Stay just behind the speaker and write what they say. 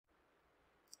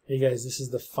Hey guys, this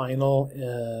is the final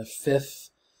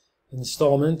fifth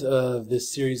installment of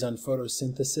this series on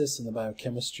photosynthesis and the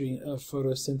biochemistry of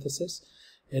photosynthesis.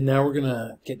 And now we're going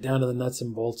to get down to the nuts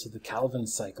and bolts of the Calvin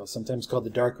cycle, sometimes called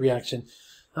the dark reaction,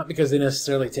 not because they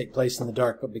necessarily take place in the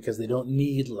dark, but because they don't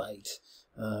need light.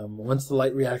 Once the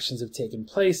light reactions have taken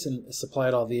place and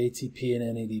supplied all the ATP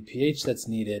and NADPH that's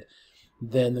needed,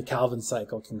 then the Calvin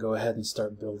cycle can go ahead and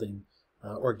start building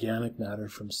organic matter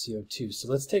from CO2. So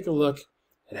let's take a look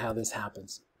at how this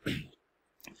happens.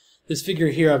 This figure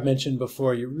here I've mentioned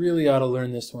before. You really ought to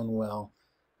learn this one well.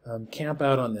 Camp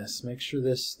out on this. Make sure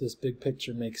this big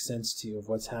picture makes sense to you of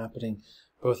what's happening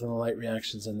both in the light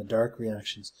reactions and the dark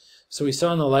reactions. So we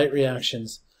saw in the light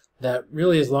reactions that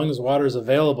really, as long as water is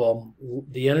available,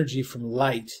 the energy from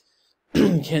light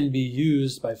can be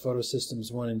used by photosystems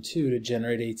 1 and 2 to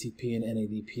generate ATP and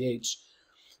NADPH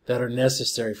that are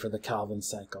necessary for the Calvin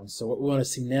cycle. So what we want to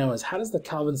see now is, how does the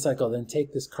Calvin cycle then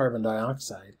take this carbon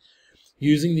dioxide,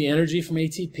 using the energy from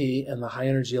ATP and the high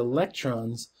energy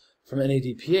electrons from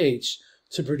NADPH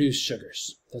to produce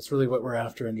sugars? That's really what we're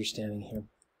after understanding here.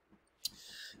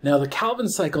 Now the Calvin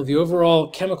cycle, the overall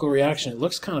chemical reaction, it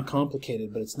looks kind of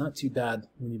complicated, but it's not too bad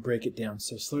when you break it down.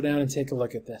 So slow down and take a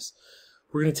look at this.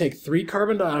 We're going to take 3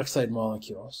 carbon dioxide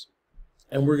molecules,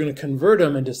 and we're going to convert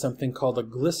them into something called a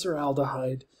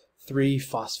glyceraldehyde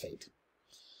 3-phosphate.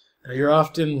 Now you're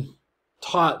often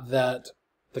taught that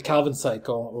the Calvin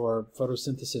cycle or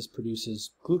photosynthesis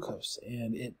produces glucose,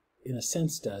 and it in a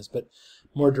sense does, but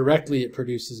more directly it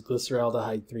produces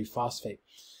glyceraldehyde 3-phosphate.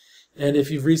 And if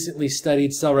you've recently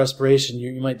studied cell respiration,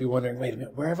 you might be wondering, wait a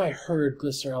minute, where have I heard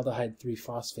glyceraldehyde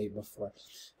 3-phosphate before?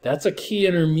 That's a key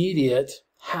intermediate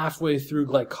halfway through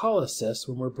glycolysis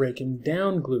when we're breaking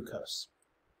down glucose.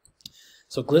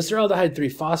 So glyceraldehyde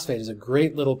 3-phosphate is a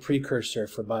great little precursor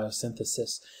for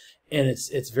biosynthesis, and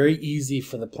it's very easy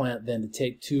for the plant then to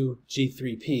take 2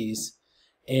 G3Ps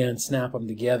and snap them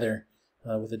together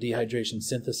with a dehydration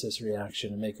synthesis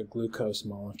reaction and make a glucose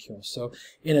molecule. So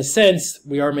in a sense,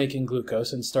 we are making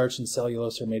glucose, and starch and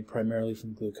cellulose are made primarily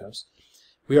from glucose.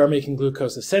 We are making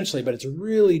glucose essentially, but it's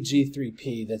really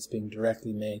G3P that's being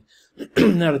directly made.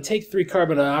 Now, to take 3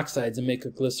 carbon dioxides and make a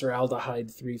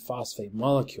glyceraldehyde 3-phosphate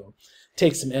molecule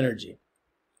takes some energy.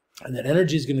 And that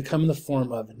energy is going to come in the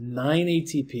form of 9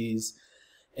 ATPs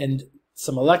and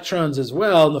some electrons as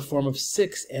well in the form of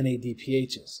 6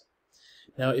 NADPHs.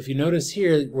 Now, if you notice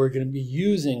here, we're going to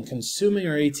be consuming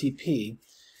our ATP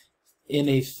in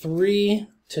a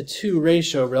 3:2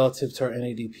 ratio relative to our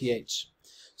NADPH.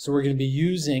 So we're going to be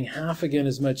using half again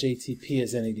as much ATP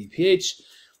as NADPH,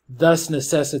 thus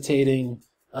necessitating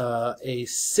a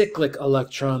cyclic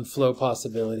electron flow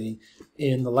possibility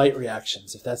in the light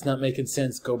reactions. If that's not making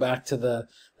sense, go back to the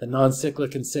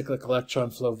non-cyclic and cyclic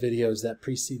electron flow videos that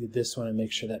preceded this one and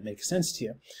make sure that makes sense to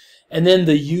you. And then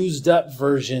the used up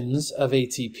versions of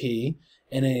ATP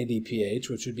and NADPH,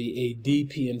 which would be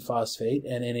ADP and phosphate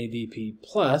and NADP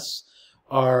plus,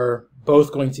 are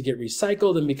both going to get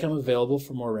recycled and become available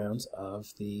for more rounds of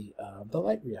the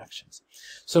light reactions.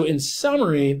 So in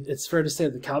summary, it's fair to say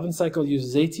that the Calvin cycle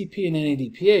uses ATP and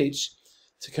NADPH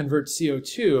to convert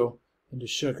CO2 into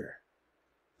sugar.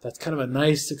 That's kind of a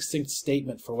nice, succinct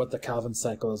statement for what the Calvin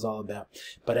cycle is all about.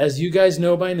 But as you guys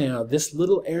know by now, this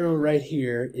little arrow right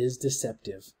here is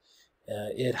deceptive.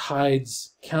 It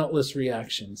hides countless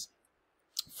reactions.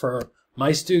 For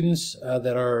my students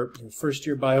that are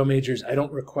first-year bio majors, I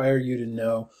don't require you to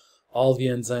know all the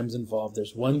enzymes involved.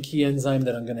 There's one key enzyme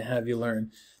that I'm going to have you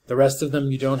learn. The rest of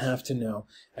them you don't have to know.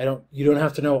 You don't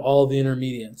have to know all the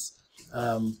intermediates.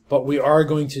 But we are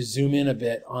going to zoom in a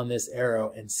bit on this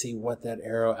arrow and see what that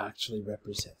arrow actually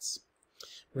represents.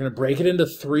 We're going to break it into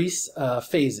 3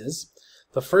 phases.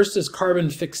 The first is carbon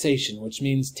fixation, which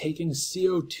means taking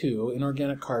CO2,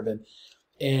 inorganic carbon,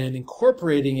 and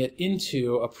incorporating it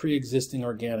into a pre-existing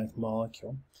organic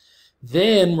molecule.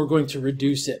 Then we're going to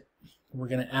reduce it. We're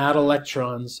going to add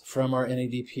electrons from our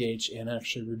NADPH and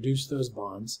actually reduce those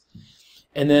bonds.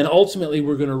 And then ultimately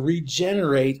we're going to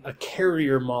regenerate a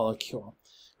carrier molecule.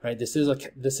 Right? This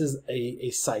is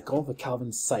a cycle, the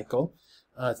Calvin cycle.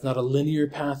 It's not a linear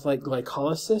path like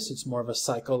glycolysis. It's more of a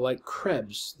cycle like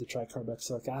Krebs, the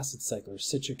tricarboxylic acid cycle, or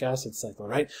citric acid cycle,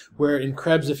 right? Where in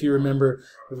Krebs, if you remember,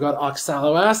 we've got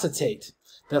oxaloacetate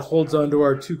that holds onto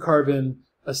our 2-carbon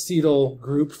acetyl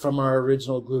group from our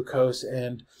original glucose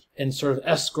and sort of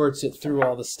escorts it through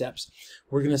all the steps.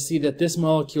 We're going to see that this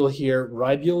molecule here,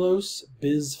 ribulose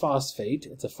bisphosphate,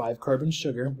 it's a 5-carbon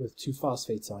sugar with 2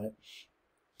 phosphates on it,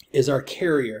 is our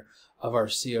carrier of our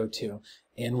CO2.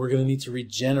 And we're going to need to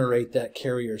regenerate that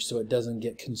carrier so it doesn't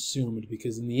get consumed,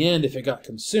 because in the end, if it got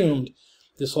consumed,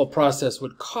 this whole process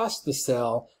would cost the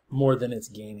cell more than it's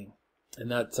gaining.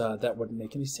 And that wouldn't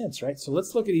make any sense, right? So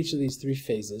let's look at each of these three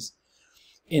phases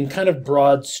in kind of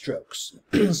broad strokes.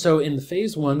 So in the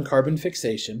phase 1, carbon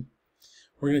fixation,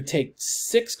 we're going to take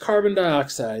 6 carbon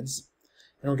dioxides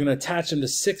and we're going to attach them to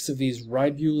 6 of these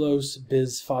ribulose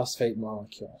bisphosphate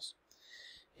molecules.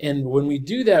 And when we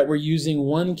do that, we're using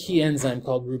one key enzyme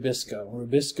called rubisco.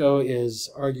 Rubisco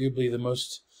is arguably the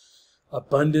most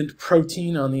abundant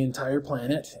protein on the entire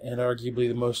planet and arguably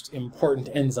the most important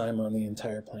enzyme on the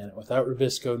entire planet. Without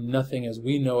rubisco, nothing as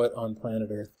we know it on planet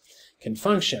Earth can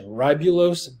function.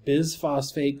 Ribulose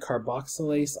bisphosphate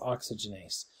carboxylase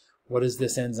oxygenase. What does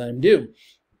this enzyme do?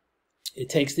 It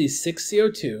takes these 6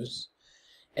 CO2s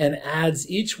and adds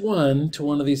each one to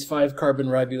one of these 5 carbon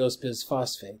ribulose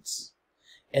bisphosphates,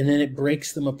 and then it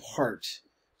breaks them apart.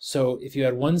 So if you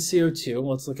add one CO2,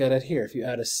 let's look at it here. If you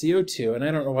add a CO2, and I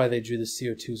don't know why they drew the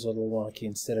CO2s a little wonky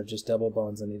instead of just double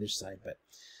bonds on either side, but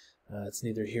it's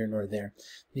neither here nor there.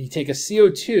 You take a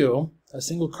CO2, a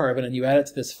single carbon, and you add it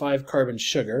to this 5 carbon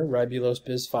sugar, ribulose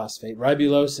bisphosphate.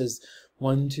 Ribulose is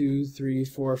 1, 2, 3,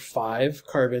 4, 5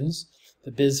 carbons.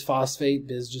 The bisphosphate,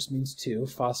 bis just means 2,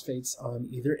 phosphates on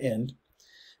either end.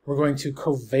 We're going to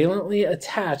covalently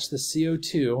attach the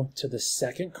CO2 to the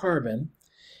second carbon,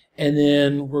 and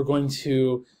then we're going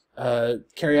to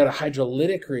carry out a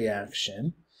hydrolytic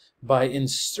reaction by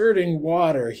inserting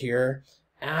water here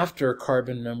after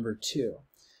carbon number 2.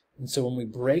 And so when we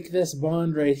break this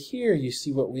bond right here, you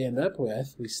see what we end up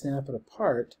with. We snap it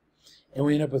apart, and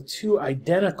we end up with 2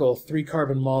 identical 3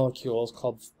 carbon molecules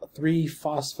called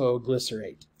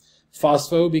 3-phosphoglycerate.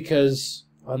 Phospho because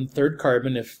on third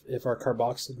carbon, if our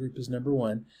carboxyl group is number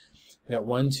 1, we got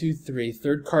 1, 2, 3.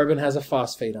 Third carbon has a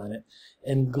phosphate on it.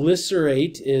 And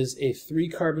glycerate is a 3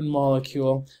 carbon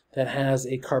molecule that has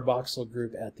a carboxyl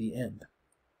group at the end.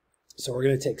 So we're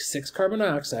going to take 6 carbon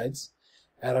dioxides,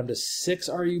 add them to 6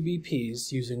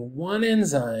 RUBPs using one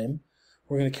enzyme.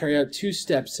 We're going to carry out 2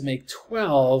 steps to make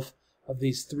 12 of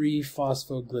these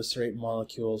 3-phosphoglycerate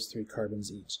molecules, 3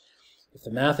 carbons each. If the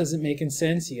math isn't making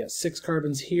sense, you got 6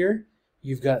 carbons here.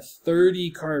 You've got 30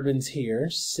 carbons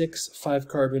here, 6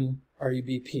 5-carbon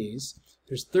RUBPs.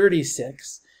 There's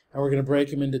 36, and we're going to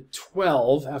break them into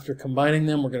 12. After combining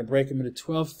them, we're going to break them into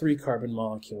 12 3-carbon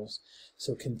molecules.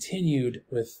 So continued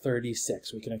with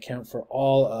 36. We can account for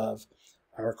all of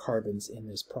our carbons in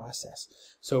this process.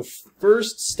 So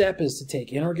first step is to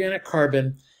take inorganic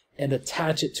carbon and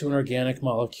attach it to an organic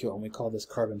molecule, and we call this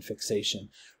carbon fixation.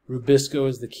 Rubisco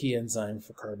is the key enzyme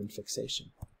for carbon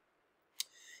fixation.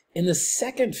 In the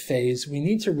second phase, we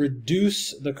need to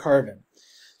reduce the carbon.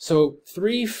 So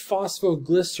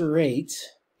 3-phosphoglycerate,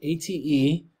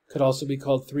 ATE, could also be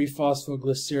called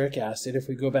 3-phosphoglyceric acid. If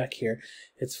we go back here,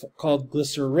 it's called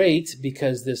glycerate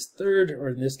because this third, or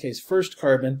in this case first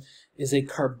carbon, is a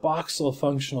carboxyl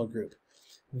functional group.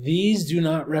 These do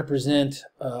not represent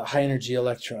high energy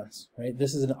electrons, right?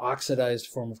 This is an oxidized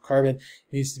form of carbon.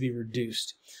 It needs to be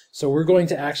reduced. So we're going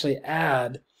to actually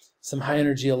add some high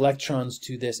energy electrons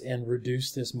to this and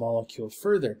reduce this molecule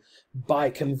further by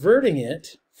converting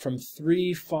it from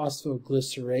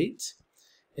 3-phosphoglycerate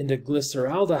into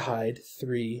glyceraldehyde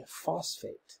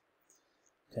 3-phosphate.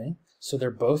 Okay, so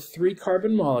they're both 3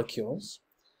 carbon molecules.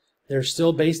 They're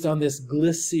still based on this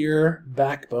glycer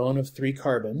backbone of 3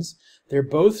 carbons. They're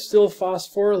both still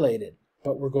phosphorylated,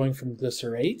 but we're going from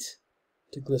glycerate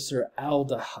to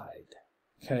glyceraldehyde.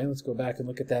 Okay, let's go back and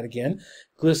look at that again.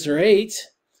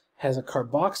 Glycerate has a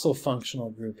carboxyl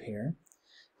functional group here.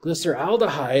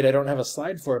 Glyceraldehyde, I don't have a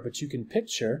slide for it, but you can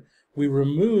picture, we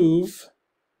remove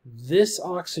this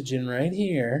oxygen right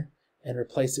here and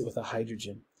replace it with a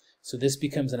hydrogen. So this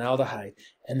becomes an aldehyde.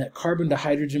 And that carbon to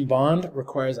hydrogen bond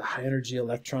requires a high energy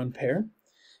electron pair.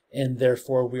 And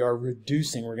therefore we are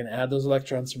reducing, we're going to add those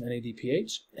electrons from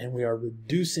NADPH, and we are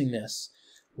reducing this,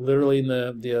 literally in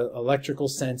the electrical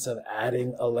sense of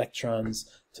adding electrons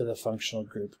to the functional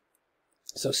group.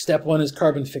 So step 1 is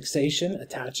carbon fixation,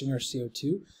 attaching our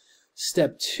CO2.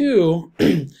 Step 2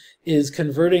 is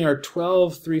converting our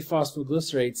 12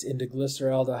 3-phosphoglycerates into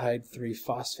glyceraldehyde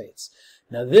 3-phosphates.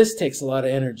 Now this takes a lot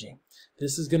of energy.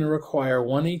 This is going to require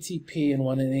 1 ATP and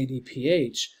 1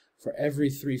 NADPH for every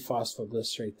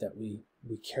 3-phosphoglycerate that we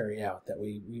carry out, that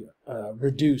we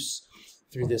reduce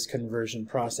through this conversion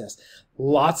process.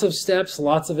 Lots of steps,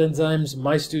 lots of enzymes.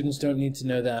 My students don't need to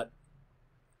know that.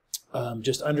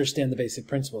 Just understand the basic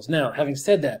principles. Now, having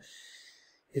said that,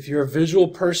 if you're a visual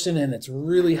person and it's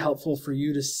really helpful for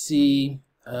you to see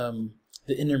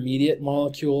the intermediate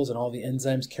molecules and all the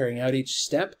enzymes carrying out each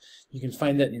step, you can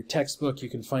find that in your textbook. You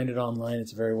can find it online.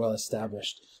 It's very well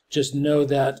established. Just know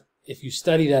that if you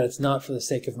study that, it's not for the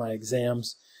sake of my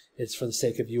exams. It's for the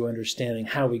sake of you understanding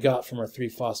how we got from our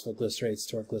 3-phosphoglycerates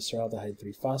to our glyceraldehyde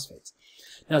 3-phosphates.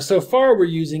 Now, so far we're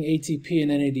using ATP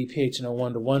and NADPH in a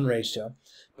 1-to-1 ratio,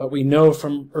 but we know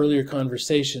from earlier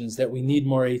conversations that we need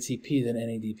more ATP than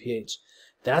NADPH.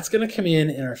 That's going to come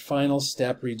in our final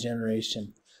step,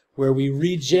 regeneration, where we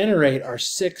regenerate our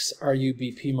 6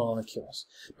 RUBP molecules.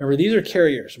 Remember, these are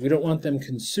carriers. We don't want them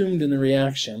consumed in the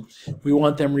reaction. We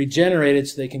want them regenerated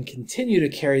so they can continue to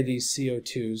carry these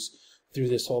CO2s through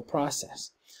this whole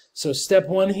process. So step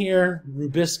 1 here,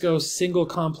 Rubisco single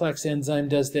complex enzyme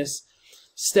does this.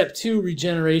 Step 2,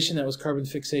 regeneration, that was carbon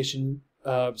fixation,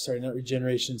 sorry, not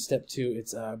regeneration, step 2,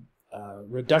 it's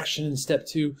reduction in step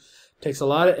 2. Takes a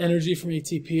lot of energy from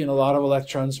ATP and a lot of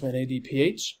electrons from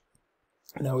NADPH.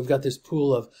 Now we've got this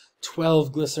pool of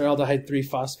 12 glyceraldehyde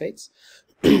 3-phosphates.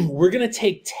 We're going to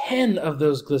take 10 of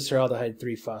those glyceraldehyde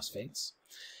 3-phosphates,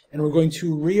 and we're going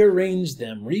to rearrange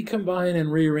them, recombine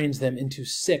and rearrange them into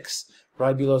 6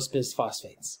 ribulose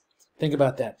bisphosphates. Think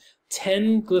about that.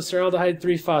 10 glyceraldehyde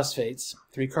 3-phosphates,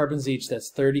 3 carbons each, that's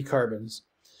 30 carbons.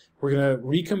 We're going to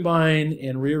recombine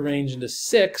and rearrange into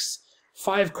 6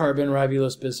 5-carbon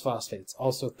ribulose bisphosphates,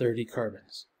 also 30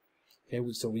 carbons. Okay,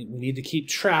 so we need to keep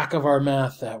track of our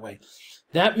math that way.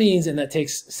 That means, and that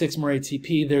takes 6 more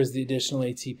ATP, there's the additional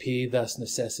ATP, thus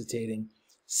necessitating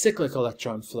cyclic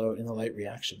electron flow in the light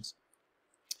reactions.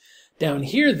 Down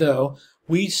here, though,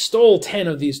 we stole 10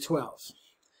 of these 12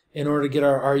 in order to get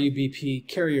our RUBP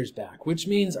carriers back, which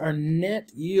means our net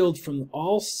yield from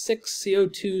all 6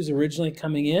 CO2s originally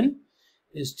coming in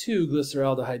is 2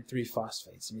 glyceraldehyde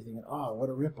 3-phosphates. And you're thinking, oh, what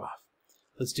a ripoff.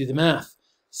 Let's do the math.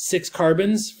 6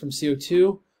 carbons from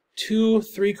CO2, 2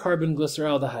 3-carbon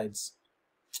glyceraldehydes.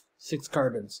 6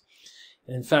 carbons.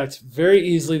 And in fact, very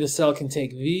easily the cell can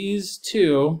take these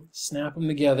 2, snap them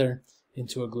together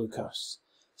into a glucose.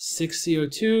 6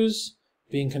 CO2s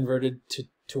being converted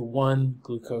to 1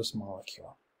 glucose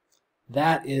molecule.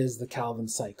 That is the Calvin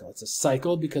cycle. It's a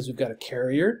cycle because we've got a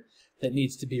carrier that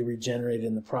needs to be regenerated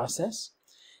in the process.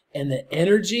 And the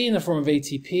energy in the form of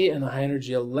ATP and the high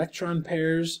energy electron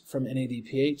pairs from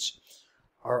NADPH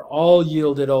are all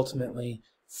yielded ultimately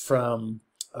from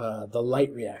the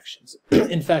light reactions.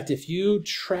 In fact, if you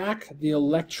track the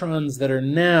electrons that are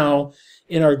now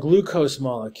in our glucose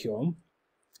molecule,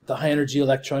 the high energy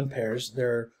electron pairs,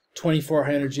 there are 24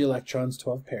 high energy electrons,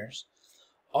 12 pairs,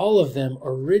 all of them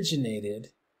originated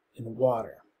in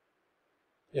water.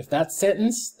 If that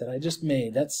sentence that I just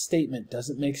made, that statement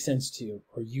doesn't make sense to you,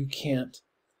 or you can't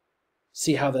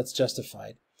see how that's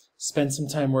justified, spend some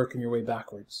time working your way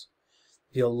backwards.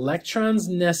 The electrons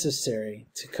necessary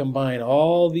to combine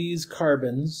all these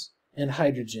carbons and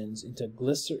hydrogens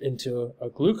into a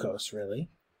glucose, really,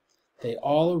 they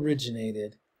all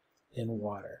originated in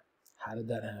water. How did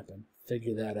that happen?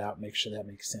 Figure that out. Make sure that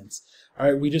makes sense. All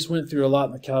right, we just went through a lot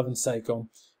in the Calvin cycle.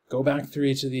 Go back through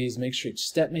each of these. Make sure each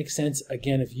step makes sense.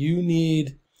 Again, if you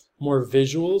need more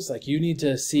visuals, like you need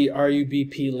to see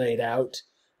RUBP laid out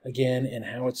again and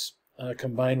how it's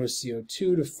combined with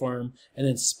CO2 to form, and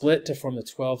then split to form the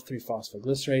 12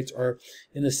 3-phosphoglycerates, or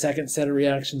in the second set of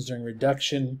reactions during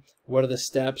reduction, what are the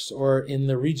steps, or in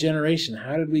the regeneration,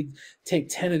 how did we take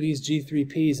 10 of these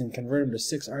G3Ps and convert them to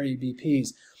 6 RUBPs?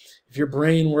 If your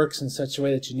brain works in such a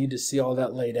way that you need to see all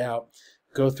that laid out,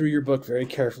 go through your book very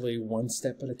carefully, one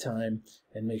step at a time,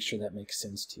 and make sure that makes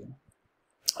sense to you.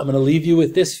 I'm going to leave you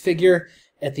with this figure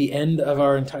at the end of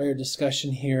our entire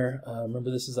discussion here. Remember,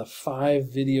 this is a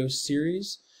 5-video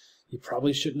series. You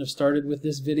probably shouldn't have started with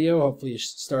this video. Hopefully you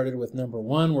started with number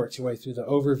 1, worked your way through the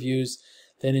overviews,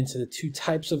 then into the 2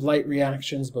 types of light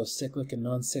reactions, both cyclic and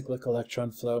non-cyclic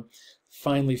electron flow,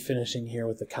 finally finishing here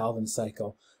with the Calvin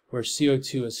cycle, where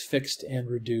CO2 is fixed and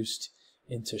reduced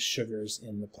into sugars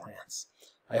in the plants.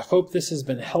 I hope this has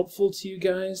been helpful to you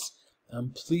guys.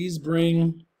 Please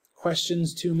bring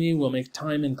questions to me. We'll make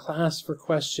time in class for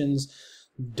questions.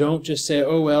 Don't just say,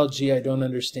 oh, well, gee, I don't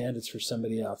understand. It's for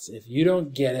somebody else. If you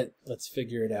don't get it, let's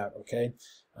figure it out, okay?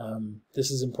 This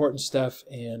is important stuff,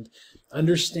 and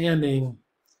understanding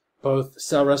both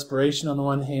cell respiration on the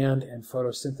one hand and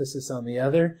photosynthesis on the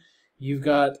other, you've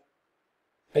got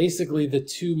basically the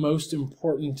 2 most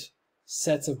important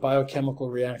sets of biochemical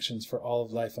reactions for all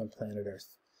of life on planet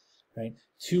Earth. Right?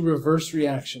 2 reverse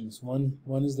reactions. One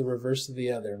is the reverse of the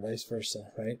other, and vice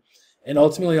versa, right? And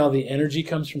ultimately, all the energy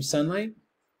comes from sunlight.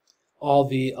 All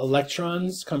the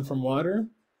electrons come from water.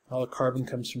 All the carbon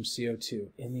comes from CO2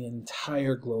 in the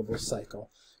entire global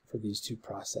cycle for these 2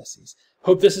 processes.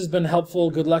 Hope this has been helpful.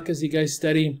 Good luck as you guys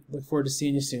study. Look forward to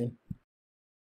seeing you soon.